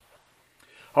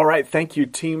All right, thank you,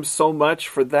 team, so much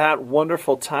for that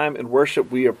wonderful time in worship.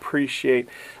 We appreciate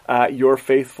your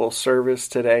faithful service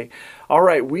today. All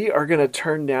right, we are going to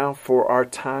turn now for our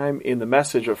time in the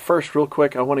message. But first, real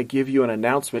quick, I want to give you an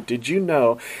announcement. Did you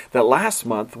know that last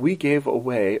month we gave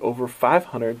away over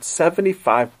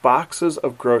 575 boxes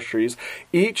of groceries,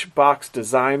 each box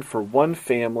designed for one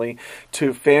family,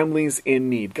 to families in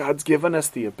need? God's given us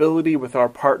the ability with our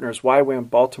partners, YWAM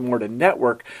Baltimore, to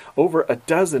network over a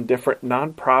dozen different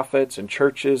nonprofits and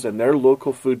churches and their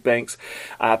local food banks,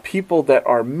 people that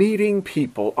are meeting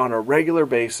people on a regular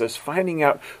basis, finding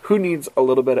out who needs a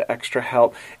little bit of extra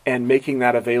help and making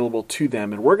that available to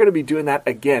them. And we're going to be doing that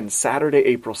again Saturday,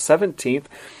 April 17th.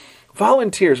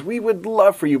 Volunteers, we would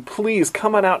love for you. Please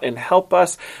come on out and help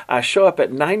us. Show up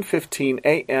at 9:15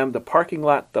 a.m. The parking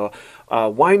lot, the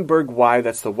Weinberg Y,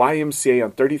 that's the YMCA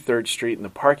on 33rd Street in the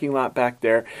parking lot back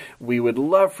there. We would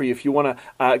love for you if you want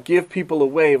to give people a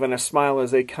wave and a smile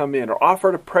as they come in, or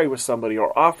offer to pray with somebody,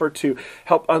 or offer to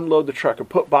help unload the truck or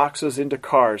put boxes into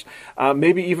cars,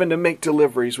 maybe even to make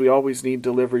deliveries. We always need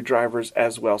delivery drivers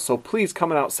as well. So please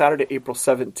come on out Saturday, April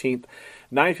 17th.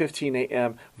 9:15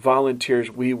 a.m.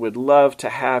 Volunteers, we would love to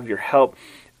have your help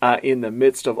in the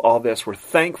midst of all this. We're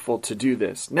thankful to do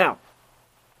this. Now,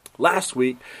 last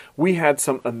week, we had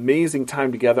some amazing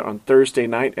time together on Thursday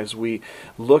night as we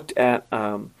looked at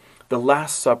the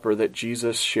Last Supper that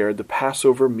Jesus shared, the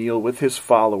Passover meal with his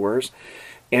followers.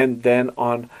 And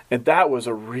that was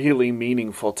a really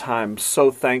meaningful time.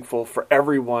 So thankful for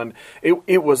everyone.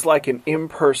 It was like an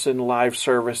in-person live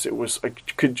service. I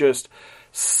could just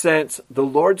sense the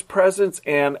Lord's presence,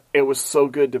 and it was so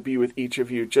good to be with each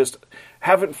of you. Just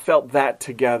haven't felt that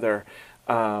together.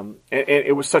 And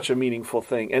it was such a meaningful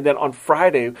thing. And then on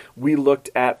Friday, we looked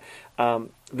at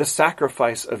the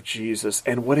sacrifice of Jesus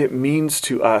and what it means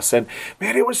to us. And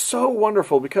man, it was so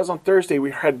wonderful because on Thursday,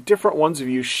 we had different ones of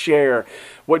you share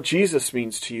what Jesus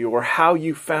means to you, or how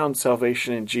you found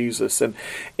salvation in Jesus,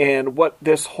 and what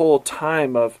this whole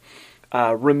time of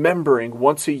remembering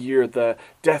once a year the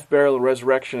death, burial, and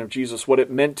resurrection of Jesus, what it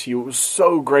meant to you. It was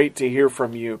so great to hear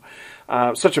from you.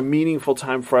 Such a meaningful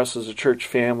time for us as a church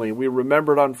family. We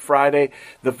remembered on Friday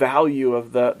the value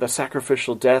of the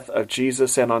sacrificial death of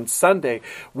Jesus. And on Sunday,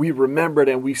 we remembered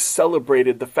and we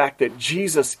celebrated the fact that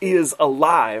Jesus is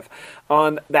alive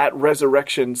on that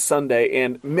Resurrection Sunday.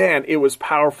 And man, it was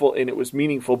powerful and it was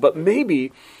meaningful. But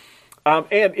maybe, and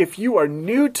if you are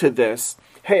new to this,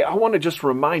 hey, I want to just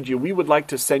remind you, we would like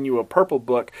to send you a purple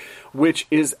book, which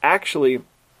is actually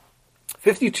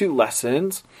 52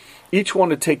 lessons. Each one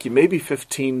to take you maybe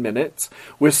 15 minutes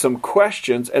with some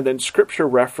questions and then scripture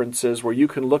references where you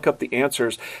can look up the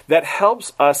answers. That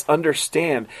helps us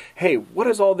understand, hey, what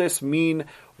does all this mean?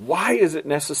 Why is it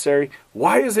necessary?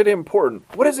 Why is it important?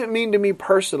 What does it mean to me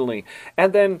personally?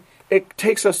 And then it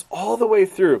takes us all the way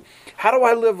through. How do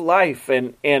I live life?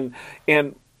 And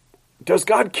does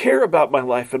God care about my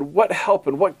life? And what help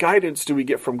and what guidance do we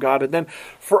get from God? And then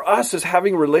for us as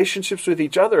having relationships with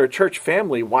each other, a church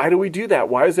family, why do we do that?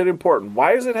 Why is it important?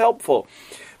 Why is it helpful?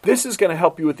 This is going to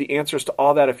help you with the answers to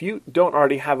all that. If you don't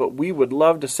already have it, we would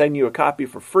love to send you a copy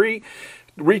for free.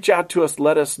 Reach out to us.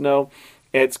 Let us know.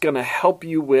 It's going to help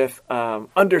you with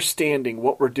understanding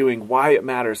what we're doing, why it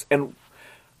matters, and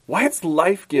why it's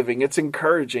life-giving, it's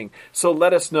encouraging. So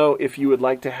let us know if you would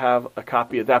like to have a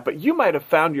copy of that. But you might have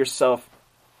found yourself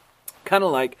kind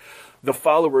of like the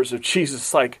followers of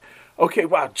Jesus, like, okay,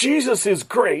 wow, Jesus is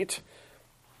great.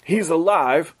 He's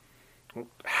alive.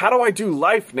 How do I do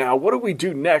life now? What do we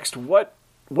do next? What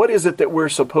is it that we're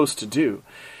supposed to do?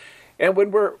 And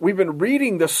when we've been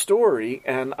reading the story,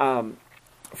 and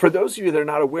for those of you that are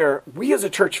not aware, we as a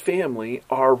church family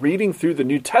are reading through the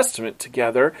New Testament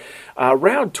together,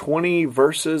 around 20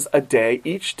 verses a day,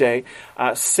 each day,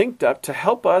 synced up to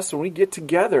help us when we get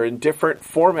together in different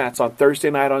formats on Thursday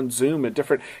night on Zoom and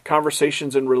different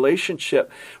conversations and relationship,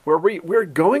 where we're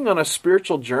going on a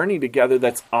spiritual journey together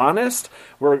that's honest.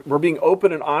 We're being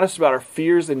open and honest about our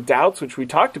fears and doubts, which we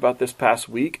talked about this past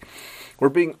week. We're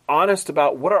being honest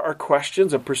about what are our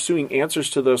questions and pursuing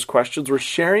answers to those questions. We're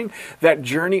sharing that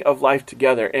journey of life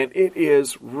together, and it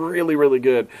is really, really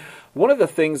good. One of the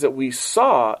things that we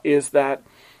saw is that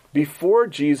before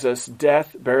Jesus'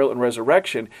 death, burial, and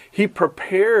resurrection, he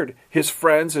prepared his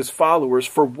friends, his followers,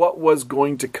 for what was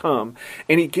going to come,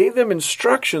 and he gave them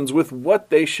instructions with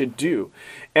what they should do.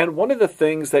 And one of the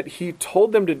things that he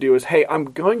told them to do is, hey,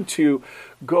 I'm going to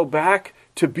go back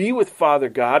to be with Father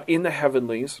God in the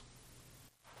heavenlies.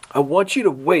 I want you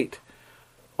to wait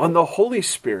on the Holy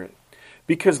Spirit,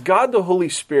 because God the Holy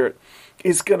Spirit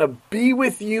is going to be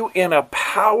with you in a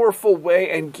powerful way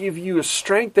and give you a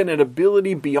strength and an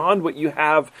ability beyond what you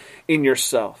have in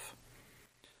yourself.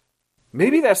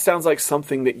 Maybe that sounds like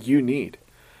something that you need.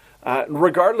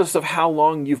 Regardless of how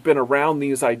long you've been around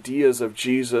these ideas of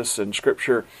Jesus and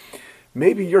Scripture,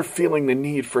 maybe you're feeling the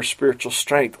need for spiritual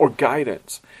strength or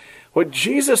guidance. What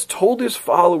Jesus told his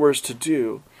followers to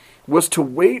do was to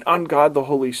wait on God the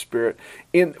Holy Spirit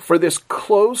for this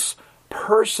close,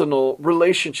 personal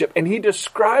relationship. And he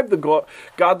described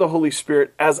God the Holy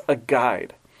Spirit as a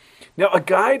guide. Now, a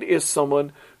guide is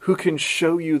someone who can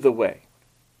show you the way,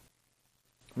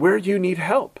 where you need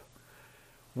help,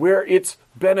 where it's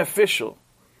beneficial,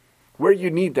 where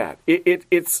you need that.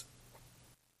 It's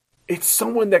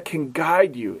someone that can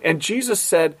guide you. And Jesus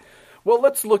said, well,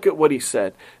 let's look at what he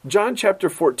said. John chapter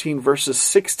 14, verses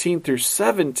 16 through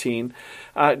 17,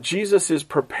 Jesus is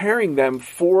preparing them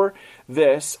for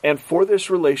this and for this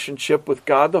relationship with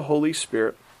God the Holy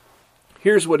Spirit.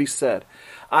 Here's what he said.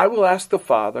 I will ask the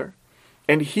Father,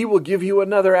 and he will give you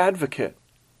another advocate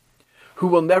who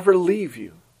will never leave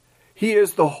you. He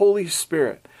is the Holy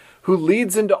Spirit who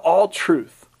leads into all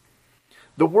truth.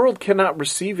 The world cannot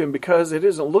receive him because it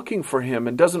isn't looking for him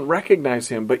and doesn't recognize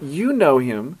him, but you know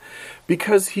him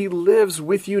because he lives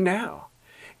with you now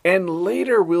and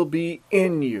later will be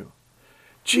in you.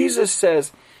 Jesus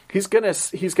says he's going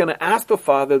to ask the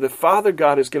Father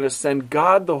God is going to send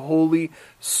God the Holy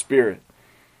Spirit.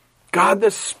 God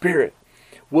the Spirit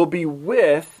will be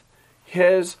with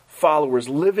his followers,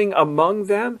 living among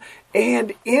them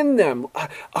and in them.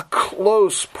 A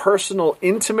close, personal,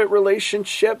 intimate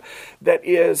relationship that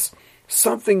is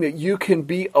something that you can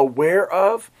be aware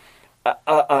of,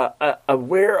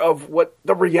 aware of what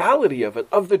the reality of it,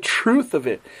 of the truth of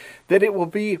it, that it will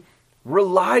be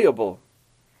reliable,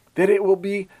 that it will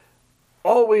be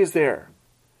always there.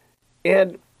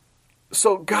 And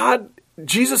so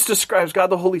Jesus describes God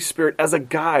the Holy Spirit as a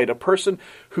guide, a person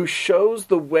who shows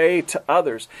the way to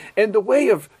others, and the way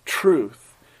of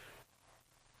truth.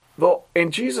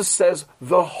 And Jesus says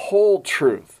the whole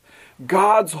truth,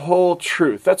 God's whole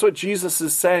truth. That's what Jesus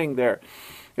is saying there.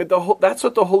 That's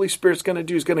what the Holy Spirit's going to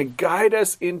do. He's going to guide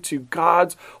us into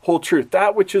God's whole truth,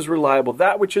 that which is reliable,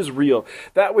 that which is real,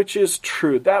 that which is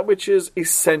true, that which is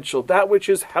essential, that which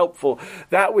is helpful,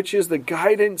 that which is the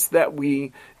guidance that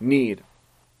we need.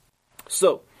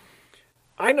 So,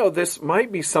 I know this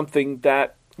might be something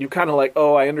that you kind of like,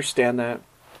 oh, I understand that,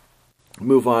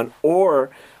 move on. Or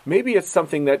maybe it's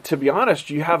something that, to be honest,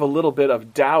 you have a little bit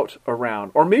of doubt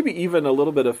around, or maybe even a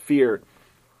little bit of fear.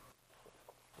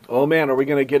 Oh man, are we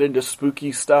going to get into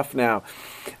spooky stuff now?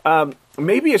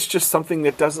 Maybe it's just something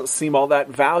that doesn't seem all that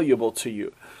valuable to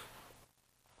you.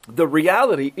 The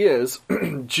reality is,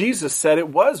 Jesus said it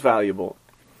was valuable.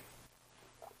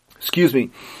 Excuse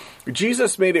me.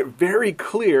 Jesus made it very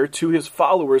clear to his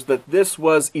followers that this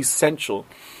was essential.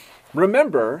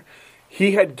 Remember,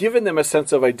 he had given them a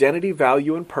sense of identity,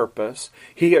 value, and purpose.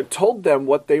 He had told them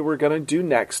what they were going to do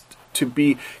next to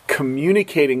be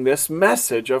communicating this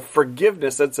message of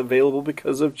forgiveness that's available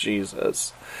because of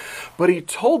Jesus. But he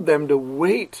told them to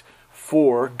wait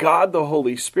for God the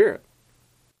Holy Spirit.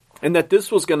 And that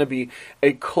this was going to be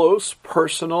a close,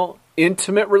 personal,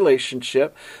 intimate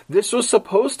relationship. This was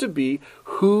supposed to be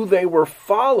who they were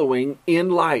following in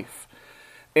life.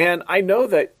 And I know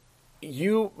that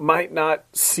you might not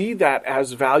see that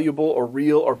as valuable or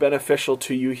real or beneficial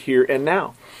to you here and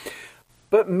now.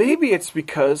 But maybe it's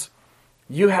because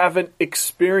you haven't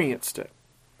experienced it.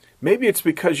 Maybe it's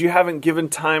because you haven't given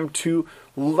time to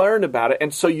learn about it,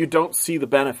 and so you don't see the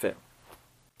benefit.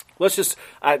 Let's just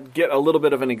get a little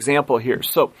bit of an example here.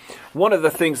 So one of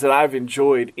the things that I've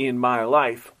enjoyed in my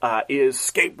life is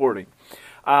skateboarding.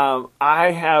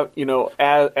 I have,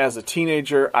 as a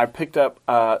teenager, I picked up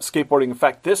skateboarding. In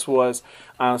fact, this was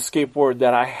a skateboard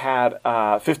that I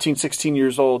had 15, 16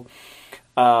 years old,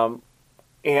 and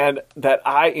that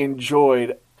I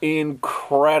enjoyed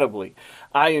incredibly.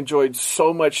 I enjoyed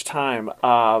so much time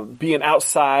being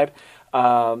outside,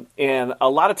 and a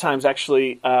lot of times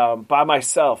actually by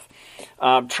myself,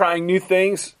 trying new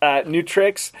things, new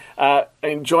tricks,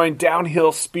 enjoying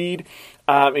downhill speed,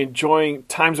 enjoying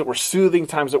times that were soothing,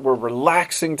 times that were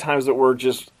relaxing, times that were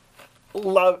just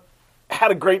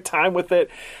had a great time with it.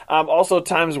 Also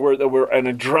times where there were an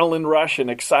adrenaline rush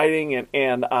and exciting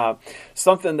and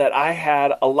something that I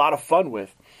had a lot of fun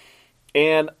with.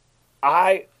 And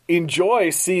I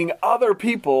enjoy seeing other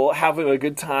people having a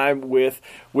good time with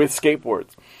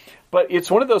skateboards. But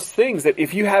it's one of those things that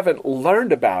if you haven't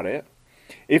learned about it,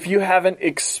 if you haven't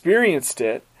experienced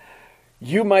it,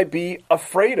 you might be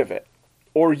afraid of it.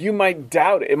 Or you might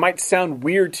doubt it. It might sound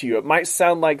weird to you. It might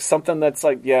sound like something that's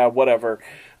like, yeah, whatever.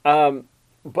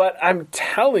 But I'm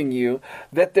telling you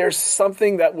that there's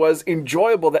something that was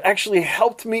enjoyable, that actually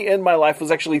helped me in my life,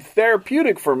 was actually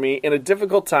therapeutic for me in a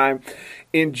difficult time,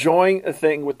 enjoying a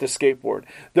thing with the skateboard.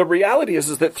 The reality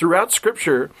is that throughout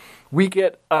Scripture, we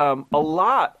get a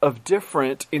lot of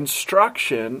different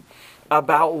instruction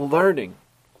about learning.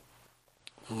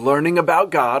 Learning about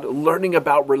God, learning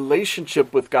about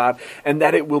relationship with God, and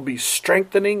that it will be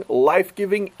strengthening,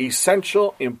 life-giving,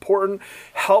 essential, important,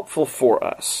 helpful for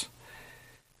us.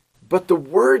 But the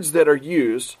words that are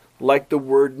used, like the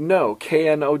word know,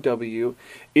 K-N-O-W,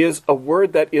 is a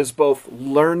word that is both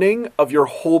learning of your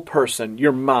whole person,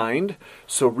 your mind,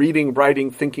 so reading,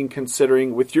 writing, thinking,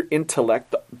 considering with your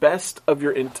intellect, the best of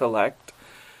your intellect,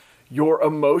 your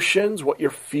emotions, what you're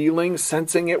feeling,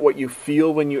 sensing it, what you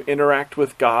feel when you interact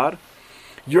with God,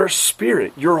 your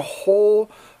spirit, your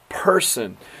whole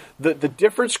person. The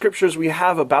different scriptures we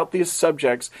have about these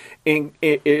subjects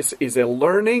is a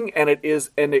learning, and it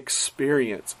is an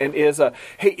experience, and is a,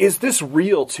 hey, is this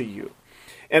real to you?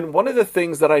 And one of the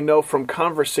things that I know from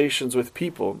conversations with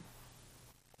people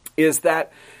is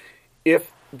that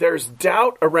if there's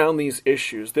doubt around these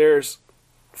issues, there's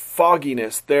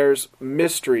fogginess, there's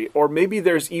mystery, or maybe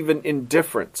there's even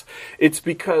indifference. It's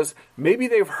because maybe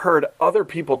they've heard other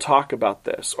people talk about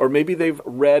this, or maybe they've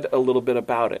read a little bit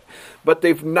about it, but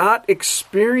they've not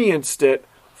experienced it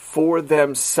for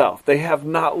themselves. They have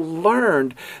not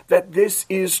learned that this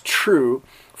is true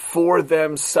for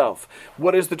themselves.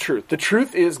 What is the truth? The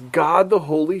truth is God, the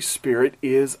Holy Spirit,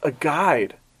 is a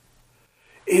guide,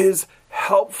 is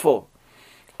helpful.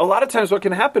 A lot of times what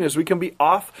can happen is we can be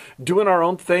off doing our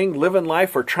own thing, living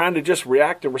life, or trying to just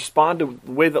react and respond to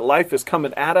the way that life is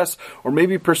coming at us, or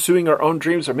maybe pursuing our own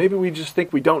dreams, or maybe we just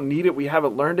think we don't need it, we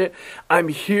haven't learned it. I'm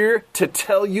here to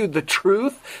tell you the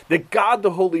truth, that God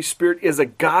the Holy Spirit is a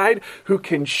guide who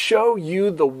can show you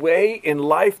the way in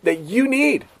life that you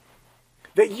need.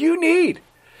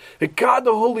 That God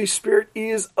the Holy Spirit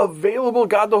is available.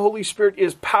 God the Holy Spirit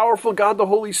is powerful. God the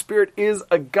Holy Spirit is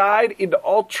a guide into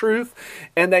all truth,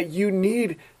 and that you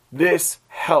need this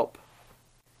help.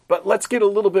 But let's get a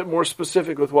little bit more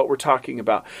specific with what we're talking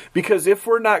about. Because if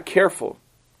we're not careful,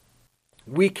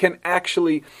 we can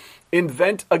actually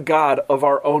invent a God of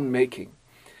our own making.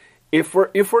 If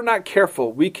we're not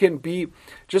careful, we can be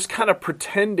just kind of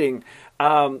pretending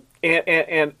and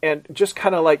just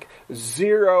kind of like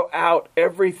zero out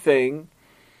everything,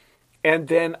 and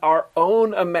then our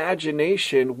own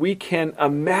imagination, we can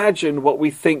imagine what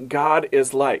we think God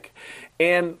is like.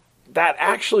 And that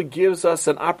actually gives us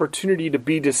an opportunity to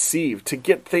be deceived, to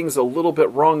get things a little bit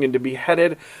wrong, and to be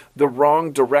headed the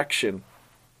wrong direction.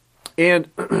 And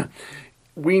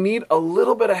we need a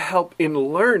little bit of help in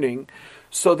learning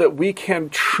so that we can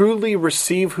truly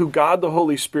receive who God the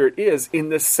Holy Spirit is in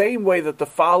the same way that the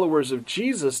followers of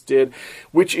Jesus did,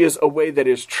 which is a way that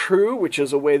is true, which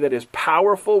is a way that is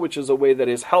powerful, which is a way that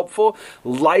is helpful,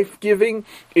 life-giving,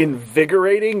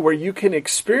 invigorating, where you can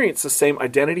experience the same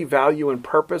identity, value, and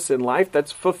purpose in life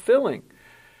that's fulfilling.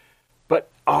 But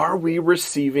are we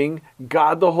receiving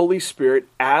God the Holy Spirit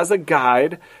as a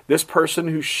guide, this person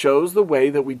who shows the way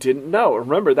that we didn't know?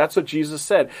 Remember, that's what Jesus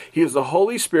said. He is the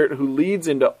Holy Spirit who leads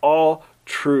into all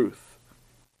truth.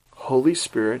 Holy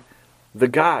Spirit, the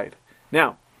guide.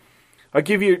 Now, I'll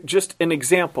give you just an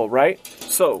example, right?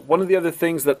 So, one of the other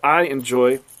things that I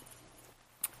enjoy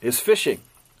is fishing,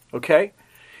 okay?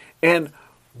 And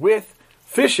with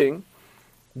fishing,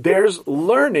 there's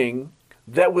learning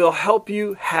that will help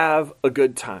you have a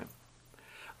good time.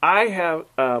 I'm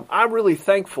really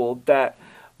thankful that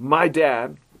my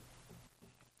dad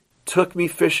took me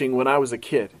fishing when I was a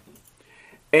kid.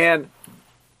 And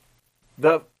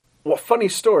funny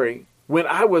story, when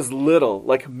I was little,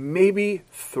 like maybe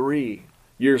 3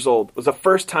 years old, was the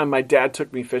first time my dad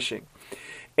took me fishing.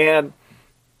 And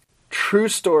true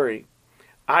story,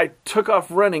 I took off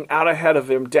running out ahead of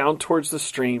him down towards the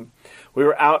stream. We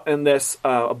were out in this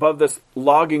above this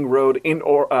logging road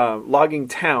logging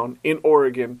town in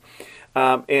Oregon,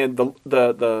 and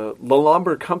the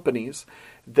lumber companies,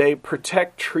 they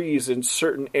protect trees in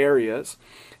certain areas,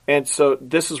 and so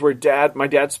this is where my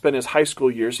dad spent his high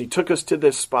school years. He took us to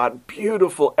this spot,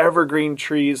 beautiful evergreen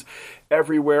trees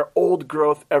everywhere, old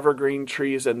growth evergreen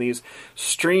trees, and these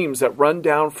streams that run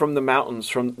down from the mountains,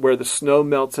 from where the snow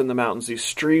melts in the mountains. These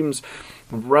streams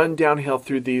run downhill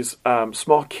through these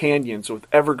small canyons with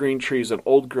evergreen trees and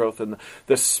old growth, and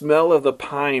the smell of the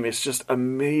pine is just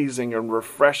amazing and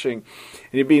refreshing.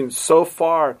 And you're being so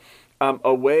far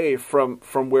away from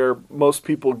where most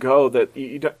people go, that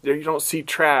you don't see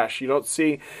trash, you don't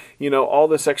see, all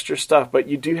this extra stuff, but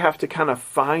you do have to kind of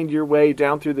find your way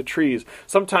down through the trees.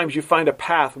 Sometimes you find a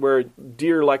path where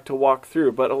deer like to walk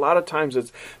through, but a lot of times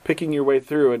it's picking your way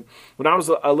through. And when I was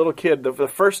a little kid, the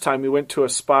first time we went to a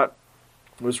spot,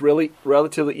 it was really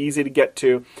relatively easy to get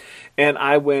to, and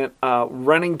I went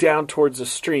running down towards a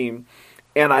stream,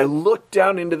 and I looked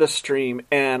down into the stream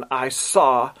and I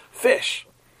saw fish.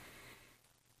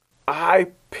 I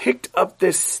picked up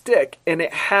this stick and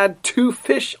it had 2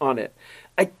 fish on it.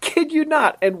 I kid you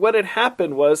not. And what had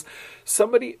happened was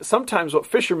sometimes what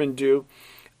fishermen do,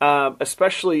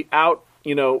 especially out,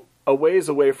 a ways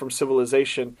away from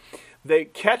civilization, they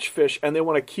catch fish and they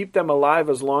want to keep them alive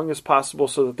as long as possible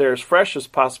so that they're as fresh as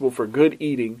possible for good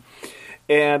eating.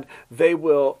 And they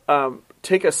will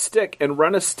take a stick and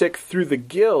run a stick through the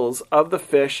gills of the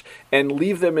fish and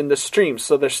leave them in the stream.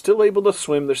 So they're still able to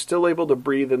swim, they're still able to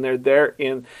breathe, and they're there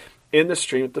in the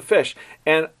stream with the fish.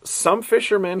 And some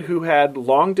fishermen who had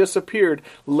long disappeared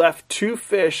left 2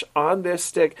 fish on this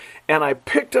stick, and I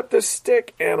picked up this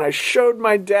stick and I showed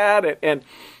my dad and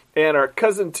our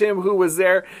cousin Tim, who was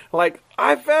there, like,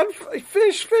 I found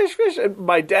fish. And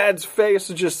my dad's face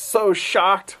was just so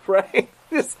shocked, right?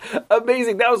 It's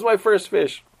amazing. That was my first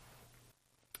fish.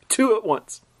 2 at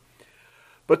once.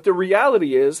 But the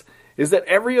reality is that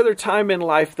every other time in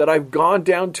life that I've gone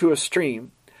down to a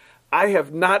stream, I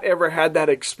have not ever had that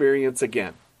experience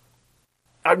again.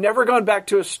 I've never gone back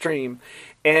to a stream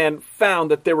and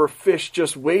found that there were fish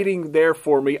just waiting there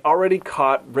for me, already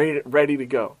caught, ready to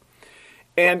go.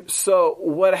 And so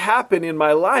what happened in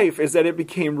my life is that it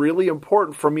became really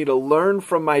important for me to learn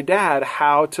from my dad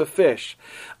how to fish.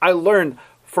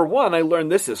 For one, I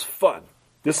learned this is fun.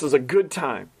 This is a good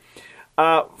time.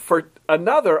 For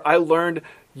another, I learned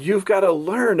you've got to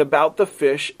learn about the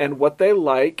fish and what they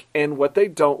like and what they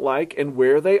don't like and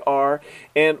where they are.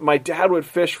 And my dad would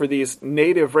fish for these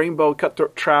native rainbow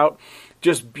cutthroat trout,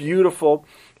 just beautiful.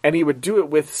 And he would do it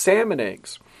with salmon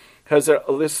eggs, because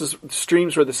this is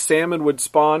streams where the salmon would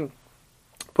spawn.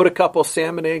 Put a couple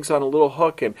salmon eggs on a little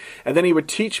hook, and then he would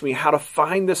teach me how to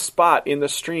find the spot in the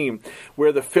stream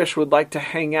where the fish would like to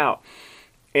hang out,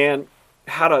 and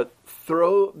how to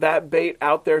throw that bait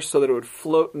out there so that it would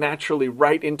float naturally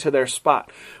right into their spot.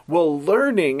 Well,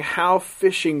 learning how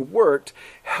fishing worked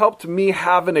helped me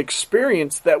have an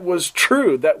experience that was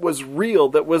true, that was real,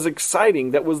 that was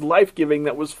exciting, that was life-giving,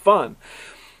 that was fun.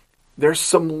 There's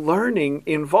some learning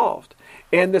involved.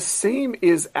 And the same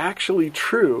is actually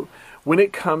true when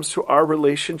it comes to our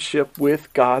relationship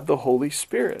with God the Holy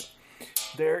Spirit.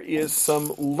 There is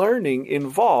some learning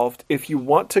involved if you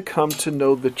want to come to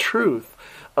know the truth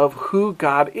of who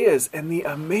God is. And the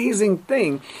amazing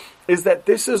thing is that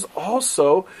this is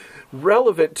also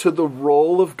relevant to the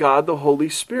role of God the Holy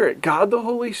Spirit. God the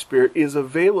Holy Spirit is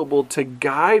available to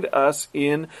guide us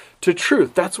into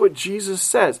truth. That's what Jesus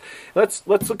says. Let's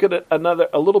look at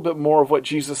a little bit more of what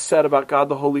Jesus said about God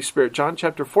the Holy Spirit. John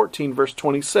chapter 14, verse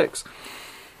 26.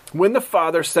 When the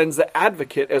Father sends the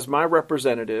advocate as my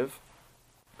representative,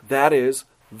 that is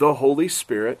the Holy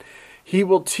Spirit, He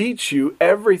will teach you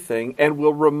everything and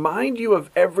will remind you of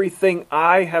everything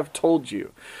I have told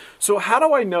you. So how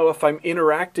do I know if I'm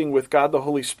interacting with God the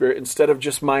Holy Spirit instead of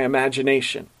just my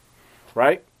imagination,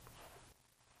 right?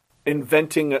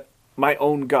 Inventing my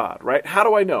own God, right? How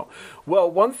do I know?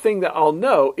 Well, one thing that I'll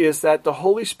know is that the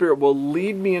Holy Spirit will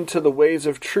lead me into the ways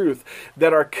of truth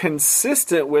that are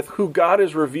consistent with who God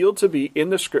is revealed to be in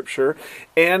the Scripture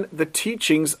and the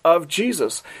teachings of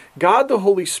Jesus. God, the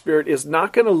Holy Spirit, is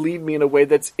not going to lead me in a way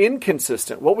that's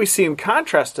inconsistent. What we see in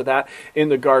contrast to that in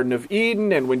the Garden of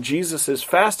Eden and when Jesus is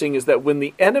fasting is that when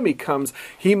the enemy comes,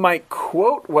 he might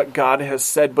quote what God has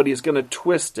said, but he's going to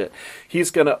twist it. He's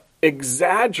going to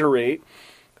exaggerate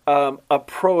a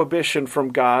prohibition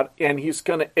from God, and he's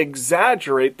going to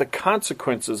exaggerate the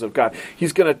consequences of God.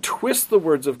 He's going to twist the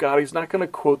words of God. He's not going to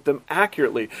quote them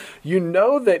accurately. You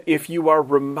know that if you are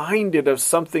reminded of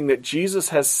something that Jesus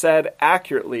has said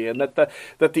accurately, and that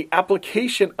the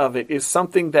application of it is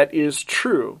something that is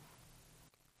true,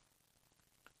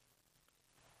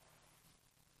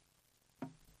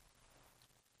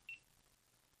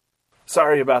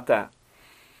 sorry about that.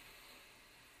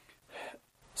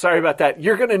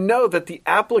 You're going to know that the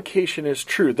application is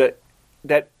true, that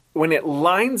when it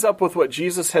lines up with what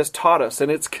Jesus has taught us and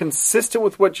it's consistent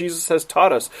with what Jesus has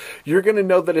taught us, you're going to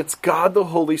know that it's God the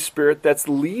Holy Spirit that's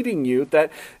leading you,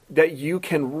 that you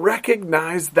can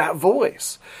recognize that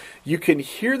voice. You can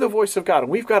hear the voice of God.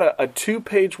 And we've got a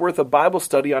 2-page worth of Bible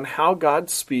study on how God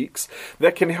speaks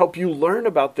that can help you learn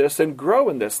about this and grow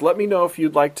in this. Let me know if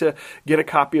you'd like to get a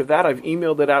copy of that. I've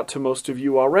emailed it out to most of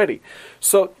you already.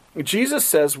 So Jesus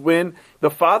says when the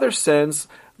Father sends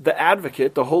the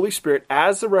advocate, the Holy Spirit,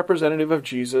 as the representative of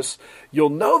Jesus, you'll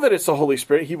know that it's the Holy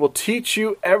Spirit. He will teach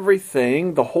you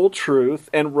everything, the whole truth,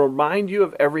 and remind you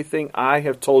of everything I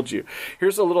have told you.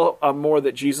 Here's a little more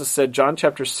that Jesus said, John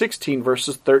chapter 16,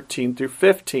 verses 13 through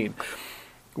 15.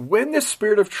 When the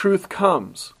Spirit of truth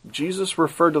comes, Jesus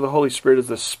referred to the Holy Spirit as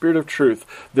the Spirit of truth,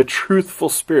 the truthful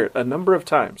Spirit, a number of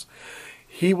times.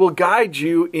 He will guide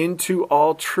you into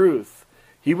all truth.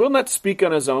 He will not speak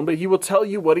on his own, but he will tell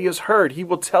you what he has heard. He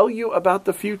will tell you about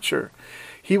the future.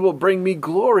 He will bring me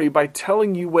glory by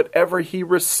telling you whatever he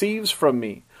receives from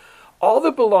me. All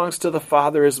that belongs to the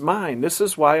Father is mine. This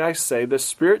is why I say the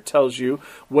Spirit tells you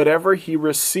whatever he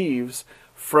receives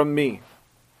from me.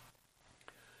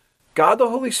 God the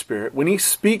Holy Spirit, when he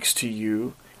speaks to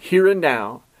you here and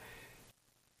now,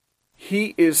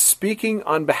 he is speaking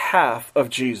on behalf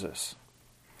of Jesus.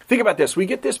 Think about this. We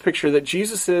get this picture that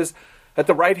Jesus is at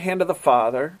the right hand of the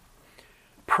Father,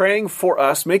 praying for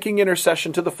us, making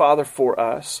intercession to the Father for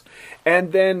us,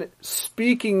 and then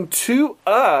speaking to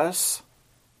us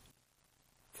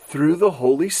through the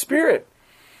Holy Spirit.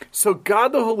 So God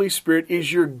the Holy Spirit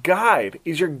is your guide,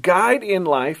 in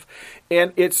life,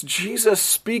 and it's Jesus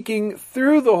speaking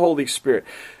through the Holy Spirit.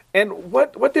 And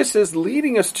what this is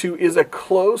leading us to is a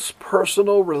close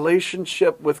personal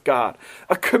relationship with God,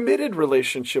 a committed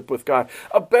relationship with God,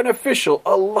 a beneficial,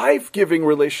 a life-giving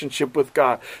relationship with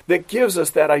God that gives us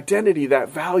that identity, that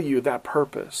value, that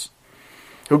purpose.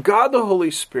 So God the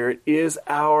Holy Spirit is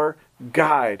our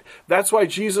guide. That's why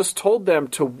Jesus told them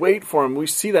to wait for him. We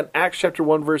see that in Acts chapter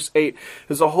 1 verse 8,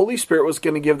 as the Holy Spirit was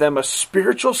going to give them a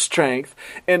spiritual strength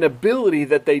and ability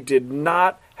that they did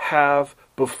not have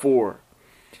before.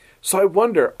 So I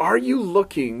wonder, are you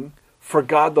looking for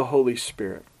God the Holy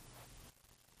Spirit?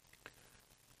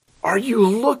 Are you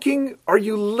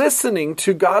listening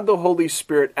to God the Holy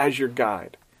Spirit as your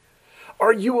guide?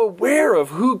 Are you aware of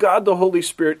who God the Holy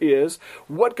Spirit is,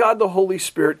 what God the Holy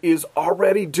Spirit is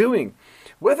already doing?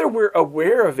 Whether we're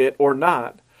aware of it or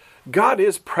not, God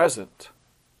is present.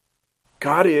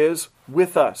 God is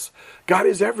with us. God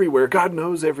is everywhere. God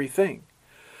knows everything.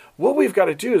 What we've got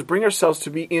to do is bring ourselves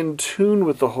to be in tune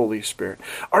with the Holy Spirit.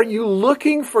 Are you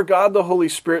looking for God the Holy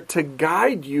Spirit to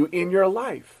guide you in your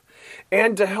life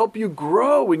and to help you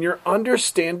grow in your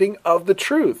understanding of the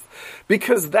truth?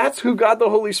 Because that's who God the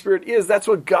Holy Spirit is. That's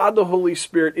what God the Holy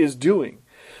Spirit is doing.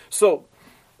 So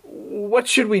what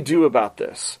should we do about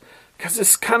this? Because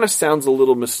this kind of sounds a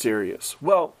little mysterious.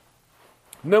 Well,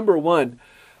 number one,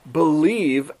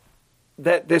 believe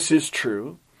that this is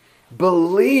true.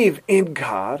 Believe in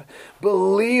God.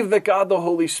 Believe that God the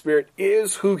Holy Spirit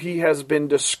is who he has been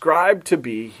described to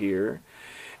be here.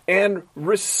 And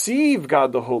receive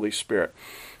God the Holy Spirit.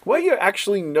 What you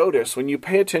actually notice when you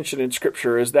pay attention in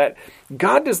Scripture is that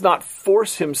God does not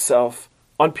force himself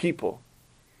on people.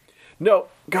 No,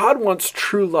 God wants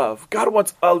true love. God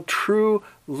wants a true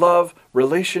love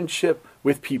relationship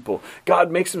with people.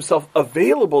 God makes himself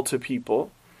available to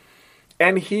people,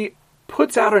 and he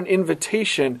puts out an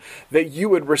invitation that you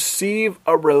would receive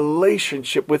a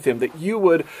relationship with him, that you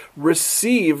would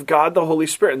receive God the Holy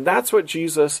Spirit. And that's what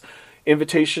Jesus'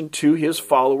 invitation to his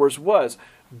followers was.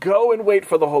 Go and wait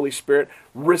for the Holy Spirit.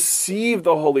 Receive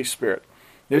the Holy Spirit.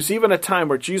 There's even a time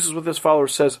where Jesus with his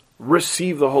followers says,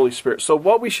 receive the Holy Spirit. So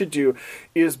what we should do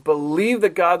is believe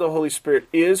that God the Holy Spirit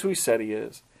is who he said he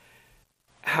is,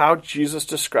 how Jesus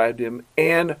described him,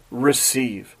 and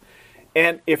receive.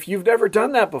 And if you've never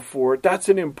done that before, that's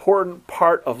an important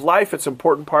part of life. It's an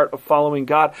important part of following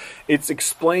God. It's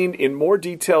explained in more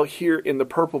detail here in the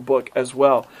Purple Book as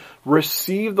well.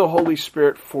 Receive the Holy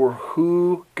Spirit for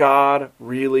who God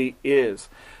really is.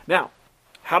 Now,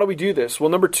 how do we do this? Well,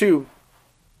 number two,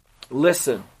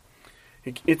 listen.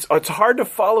 It's hard to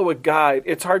follow a guide.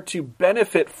 It's hard to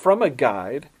benefit from a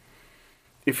guide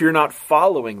if you're not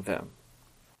following them.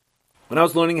 When I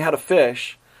was learning how to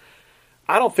fish,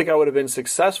 I don't think I would have been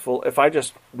successful if I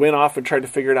just went off and tried to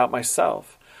figure it out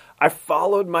myself. I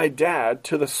followed my dad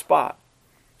to the spot.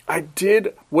 I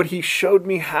did what he showed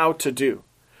me how to do.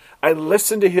 I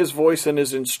listened to his voice and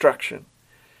his instruction.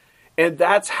 And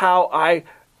that's how I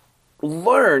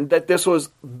learned that this was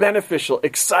beneficial,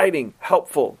 exciting,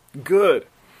 helpful, good.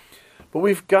 But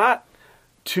we've got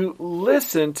to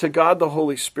listen to God the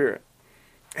Holy Spirit.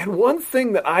 And one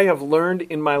thing that I have learned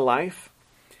in my life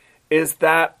is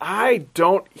that I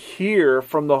don't hear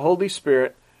from the Holy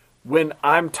Spirit when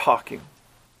I'm talking.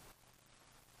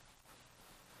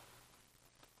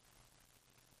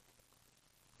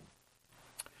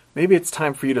 Maybe it's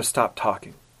time for you to stop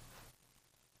talking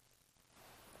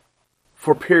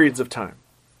for periods of time.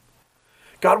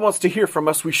 God wants to hear from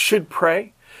us. We should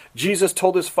pray. Jesus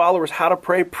told his followers how to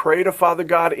pray. Pray to Father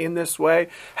God in this way.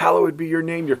 Hallowed be your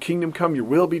name. Your kingdom come. Your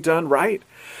will be done. Right?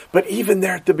 But even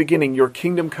there at the beginning, your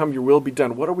kingdom come. Your will be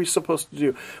done. What are we supposed to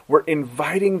do? We're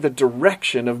inviting the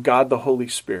direction of God the Holy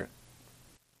Spirit.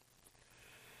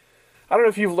 I don't know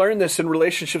if you've learned this in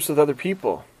relationships with other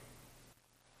people.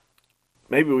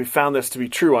 Maybe we found this to be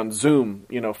true on Zoom,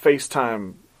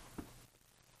 FaceTime,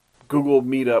 Google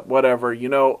Meetup, whatever.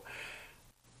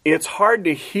 It's hard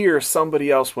to hear somebody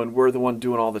else when we're the one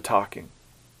doing all the talking.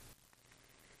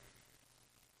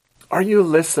 Are you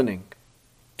listening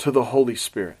to the Holy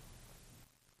Spirit?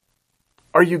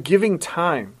 Are you giving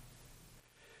time?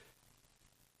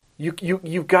 It's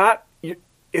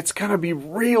going to be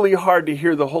really hard to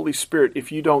hear the Holy Spirit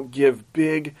if you don't give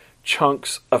big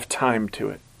chunks of time to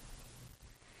it.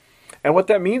 And what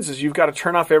that means is you've got to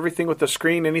turn off everything with the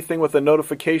screen, anything with a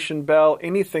notification bell,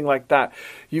 anything like that.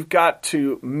 You've got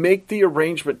to make the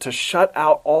arrangement to shut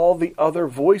out all the other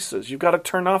voices. You've got to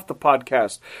turn off the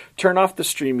podcast, turn off the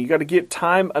stream. You've got to get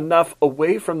time enough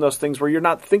away from those things where you're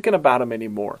not thinking about them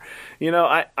anymore.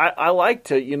 I like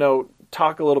to,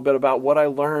 talk a little bit about what I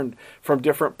learned from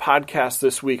different podcasts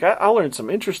this week. I learned some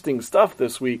interesting stuff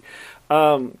this week.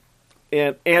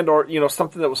 Or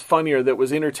something that was funnier, that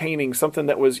was entertaining, something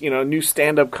that was, a new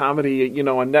stand-up comedy,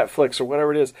 on Netflix or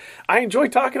whatever it is. I enjoy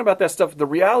talking about that stuff. The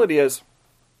reality is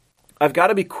I've got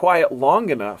to be quiet long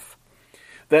enough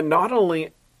that not only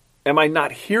am I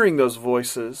not hearing those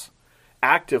voices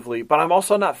actively, but I'm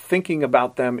also not thinking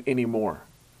about them anymore.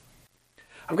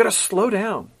 I've got to slow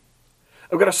down.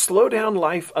 I've got to slow down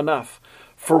life enough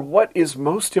for what is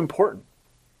most important,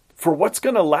 for what's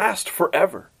going to last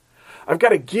forever. I've got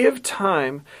to give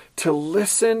time to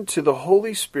listen to the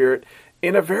Holy Spirit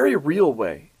in a very real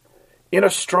way, in a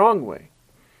strong way.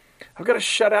 I've got to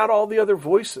shut out all the other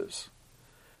voices.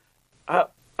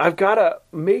 I've got to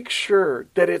make sure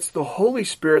that it's the Holy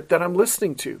Spirit that I'm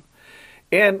listening to.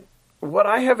 And what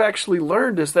I have actually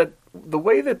learned is that the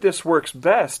way that this works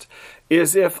best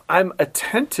is if I'm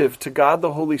attentive to God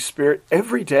the Holy Spirit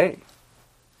every day.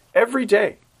 Every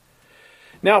day.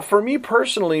 Now, for me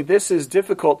personally, this is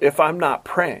difficult if I'm not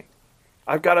praying.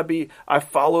 I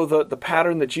follow the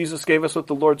pattern that Jesus gave us with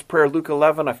the Lord's Prayer, Luke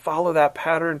 11. I follow that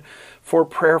pattern for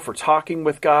prayer, for talking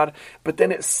with God. But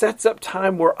then it sets up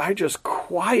time where I just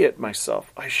quiet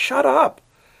myself. I shut up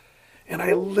and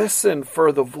I listen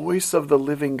for the voice of the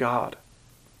living God.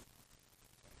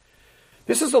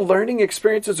 This is a learning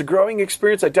experience. It's a growing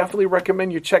experience. I definitely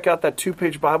recommend you check out that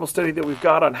 2-page Bible study that we've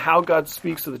got on how God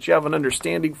speaks so that you have an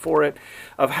understanding for it,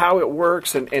 of how it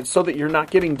works, and so that you're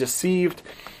not getting deceived,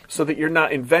 so that you're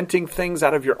not inventing things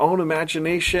out of your own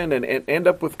imagination and end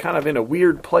up with kind of in a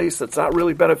weird place that's not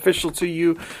really beneficial to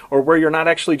you, or where you're not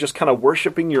actually just kind of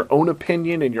worshiping your own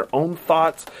opinion and your own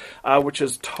thoughts, which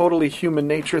is totally human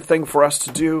nature thing for us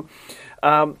to do.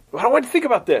 I want to think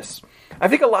about this. I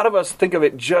think a lot of us think of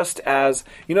it just as,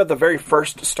 the very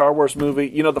first Star Wars movie,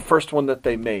 the first one that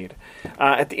they made.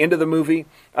 At the end of the movie,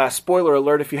 spoiler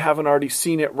alert if you haven't already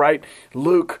seen it, right?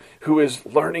 Luke, who is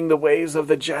learning the ways of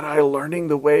the Jedi, learning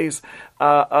the ways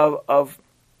of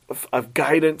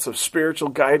guidance, of spiritual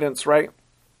guidance, right?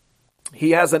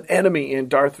 He has an enemy in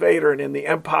Darth Vader and in the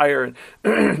Empire,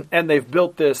 and they've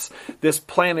built this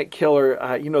planet killer,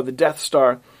 the Death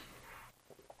Star.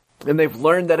 And they've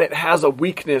learned that it has a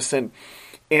weakness, and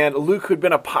Luke, who'd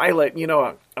been a pilot,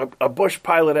 a bush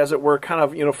pilot, as it were, kind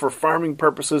of, for farming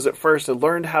purposes at first, had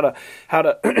learned how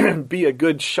to be a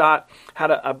good shot, how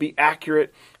to be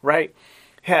accurate, right?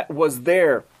 Was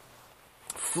there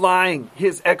flying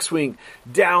his X-Wing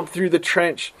down through the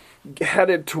trench,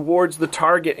 headed towards the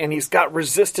target, and he's got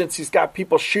resistance. He's got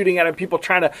people shooting at him, people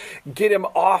trying to get him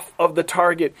off of the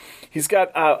target. He's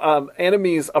got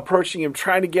enemies approaching him,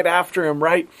 trying to get after him,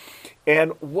 right?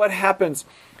 And what happens?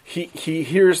 He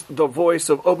hears the voice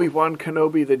of Obi-Wan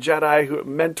Kenobi, the Jedi who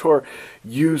mentor,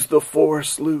 use the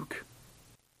Force, Luke.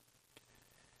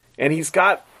 And he's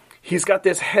got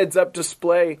this heads-up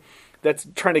display that's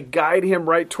trying to guide him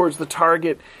right towards the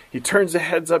target. He turns the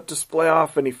heads-up display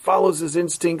off and he follows his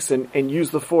instincts and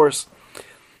use the Force.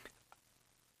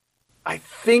 I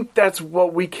think that's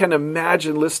what we can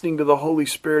imagine listening to the Holy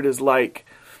Spirit is like.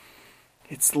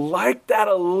 It's like that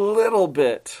a little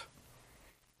bit.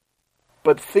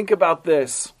 But think about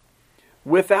this.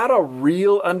 Without a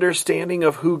real understanding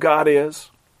of who God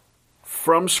is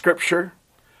from Scripture,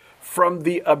 from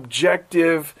the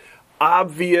objective,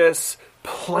 obvious,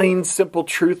 plain, simple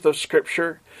truth of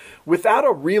Scripture, without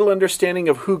a real understanding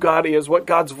of who God is, what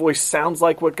God's voice sounds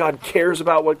like, what God cares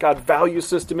about, what God's value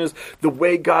system is, the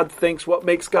way God thinks, what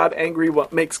makes God angry,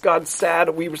 what makes God sad,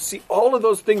 we see all of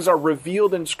those things are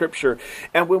revealed in Scripture.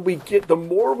 And when the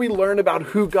more we learn about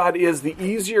who God is, the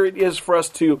easier it is for us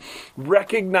to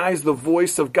recognize the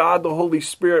voice of God, the Holy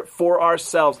Spirit, for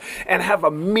ourselves and have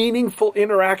a meaningful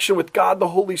interaction with God, the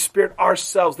Holy Spirit,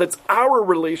 ourselves. That's our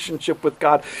relationship with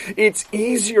God. It's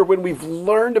easier when we've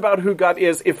learned about who God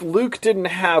is. If Luke didn't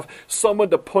have someone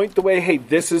to point the way, hey,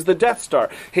 this is the Death Star.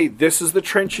 Hey, this is the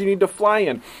trench you need to fly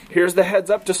in. Here's the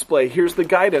heads-up display. Here's the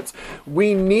guidance.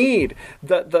 We need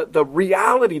the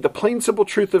reality, the plain, simple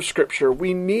truth of Scripture.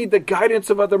 We need the guidance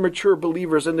of other mature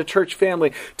believers in the church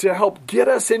family to help get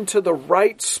us into the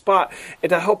right spot and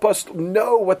to help us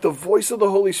know what the voice of the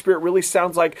Holy Spirit really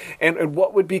sounds like and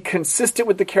what would be consistent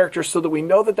with the character so that we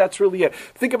know that that's really it.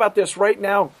 Think about this right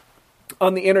now.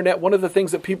 On the internet, one of the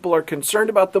things that people are concerned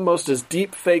about the most is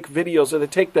deep fake videos, or they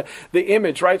take the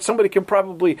image, right? Somebody can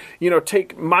probably,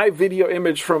 take my video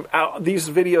image from these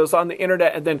videos on the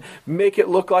internet and then make it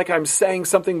look like I'm saying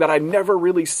something that I never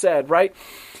really said, right?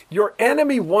 Your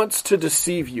enemy wants to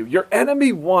deceive you. Your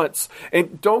enemy wants,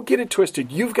 and don't get it twisted,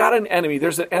 you've got an enemy.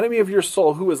 There's an enemy of your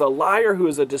soul who is a liar, who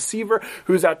is a deceiver,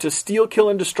 who's out to steal, kill,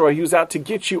 and destroy, who's out to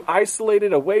get you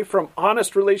isolated away from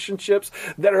honest relationships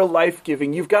that are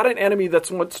life-giving. You've got an enemy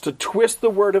that wants to twist the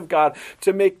Word of God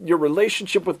to make your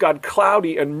relationship with God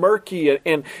cloudy and murky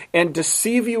and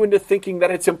deceive you into thinking that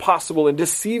it's impossible and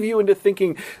deceive you into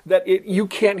thinking that you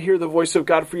can't hear the voice of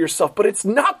God for yourself. But it's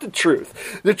not the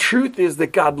truth. The truth is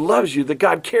that God loves you, that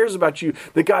God cares about you,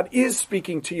 that God is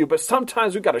speaking to you. But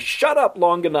sometimes we've got to shut up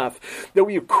long enough that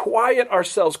we quiet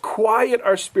ourselves, quiet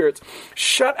our spirits,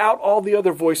 shut out all the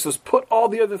other voices, put all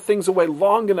the other things away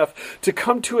long enough to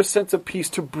come to a sense of peace,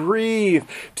 to breathe,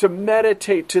 to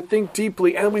meditate, to think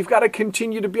deeply. And we've got to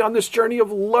continue to be on this journey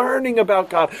of learning about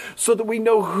God so that we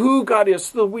know who God is,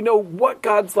 so that we know what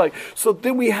God's like. So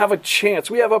then we have a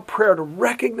chance, we have a prayer to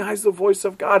recognize the voice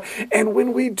of God. And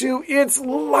when we do, it's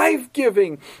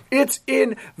life-giving. It's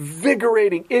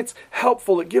invigorating. It's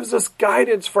helpful. It gives us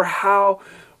guidance for how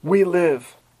we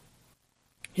live.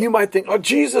 You might think, oh,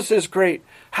 Jesus is great.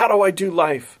 How do I do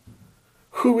life?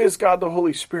 Who is God the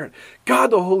Holy Spirit? God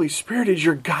the Holy Spirit is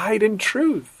your guide in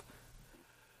truth.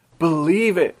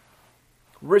 Believe it.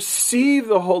 Receive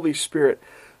the Holy Spirit.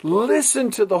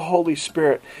 Listen to the Holy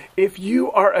Spirit. If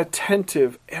you are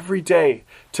attentive every day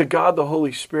to God the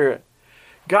Holy Spirit,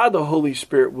 God the Holy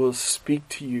Spirit will speak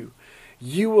to you.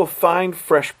 You will find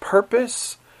fresh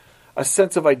purpose, a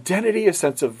sense of identity, a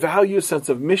sense of value, a sense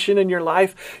of mission in your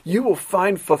life. You will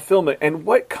find fulfillment. And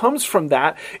what comes from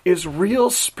that is real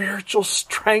spiritual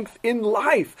strength in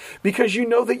life because you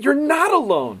know that you're not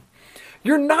alone.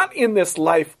 You're not in this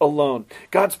life alone.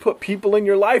 God's put people in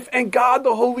your life, and God,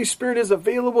 the Holy Spirit, is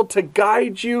available to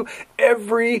guide you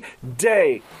every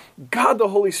day. God, the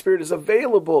Holy Spirit, is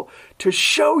available to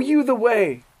show you the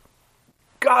way.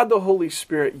 God, the Holy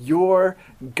Spirit, your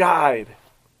guide.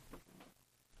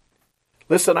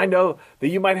 Listen, I know that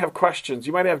you might have questions.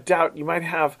 You might have doubt. You might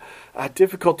have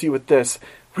difficulty with this.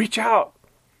 Reach out.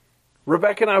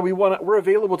 Rebecca and I, we're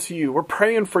available to you. We're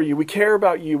praying for you. We care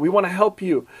about you. We want to help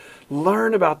you.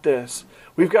 Learn about this.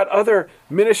 We've got other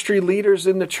ministry leaders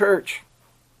in the church.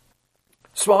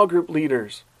 Small group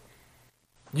leaders.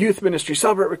 Youth ministry,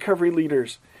 Celebrate Recovery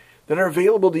leaders that are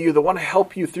available to you that want to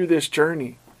help you through this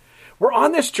journey. We're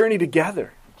on this journey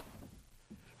together.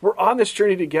 We're on this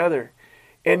journey together.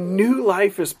 And new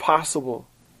life is possible.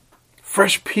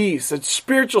 Fresh peace and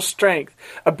spiritual strength.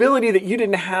 Ability that you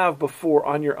didn't have before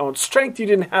on your own. Strength you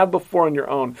didn't have before on your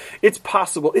own. It's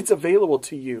possible. It's available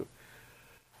to you.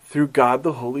 Through God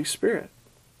the Holy Spirit.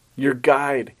 Your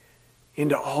guide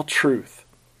into all truth.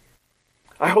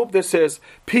 I hope this has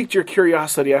piqued your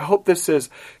curiosity. I hope this has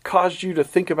caused you to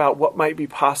think about what might be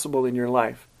possible in your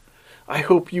life. I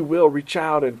hope you will reach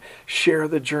out and share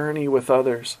the journey with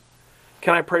others.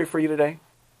 Can I pray for you today?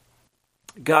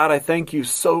 God, I thank you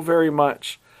so very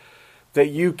much that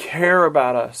you care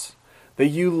about us, that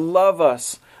you love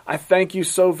us. I thank you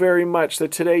so very much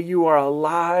that today you are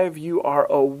alive, you are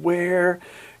aware,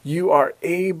 you are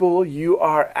able, you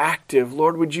are active.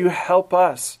 Lord, would you help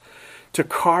us to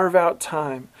carve out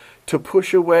time, to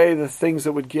push away the things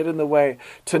that would get in the way,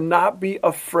 to not be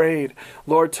afraid,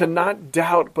 Lord, to not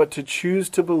doubt, but to choose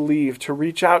to believe, to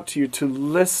reach out to you, to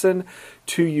listen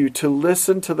to you, to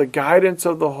listen to the guidance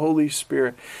of the Holy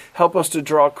Spirit. Help us to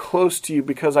draw close to you,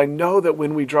 because I know that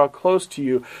when we draw close to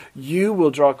you, you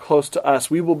will draw close to us.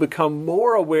 We will become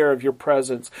more aware of your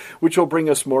presence, which will bring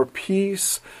us more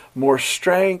peace, more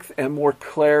strength, and more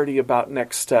clarity about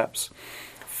next steps.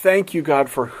 Thank you, God,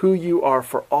 for who you are,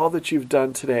 for all that you've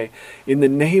done today. In the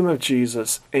name of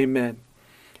Jesus, amen.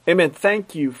 Amen.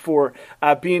 Thank you for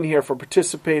being here, for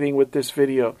participating with this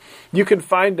video. You can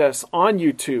find us on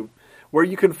YouTube, where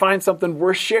you can find something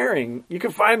worth sharing. You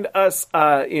can find us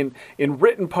in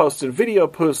written posts and video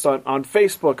posts on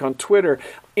Facebook, on Twitter,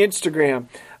 Instagram,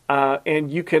 and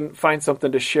you can find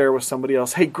something to share with somebody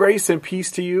else. Hey, grace and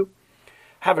peace to you.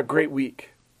 Have a great week.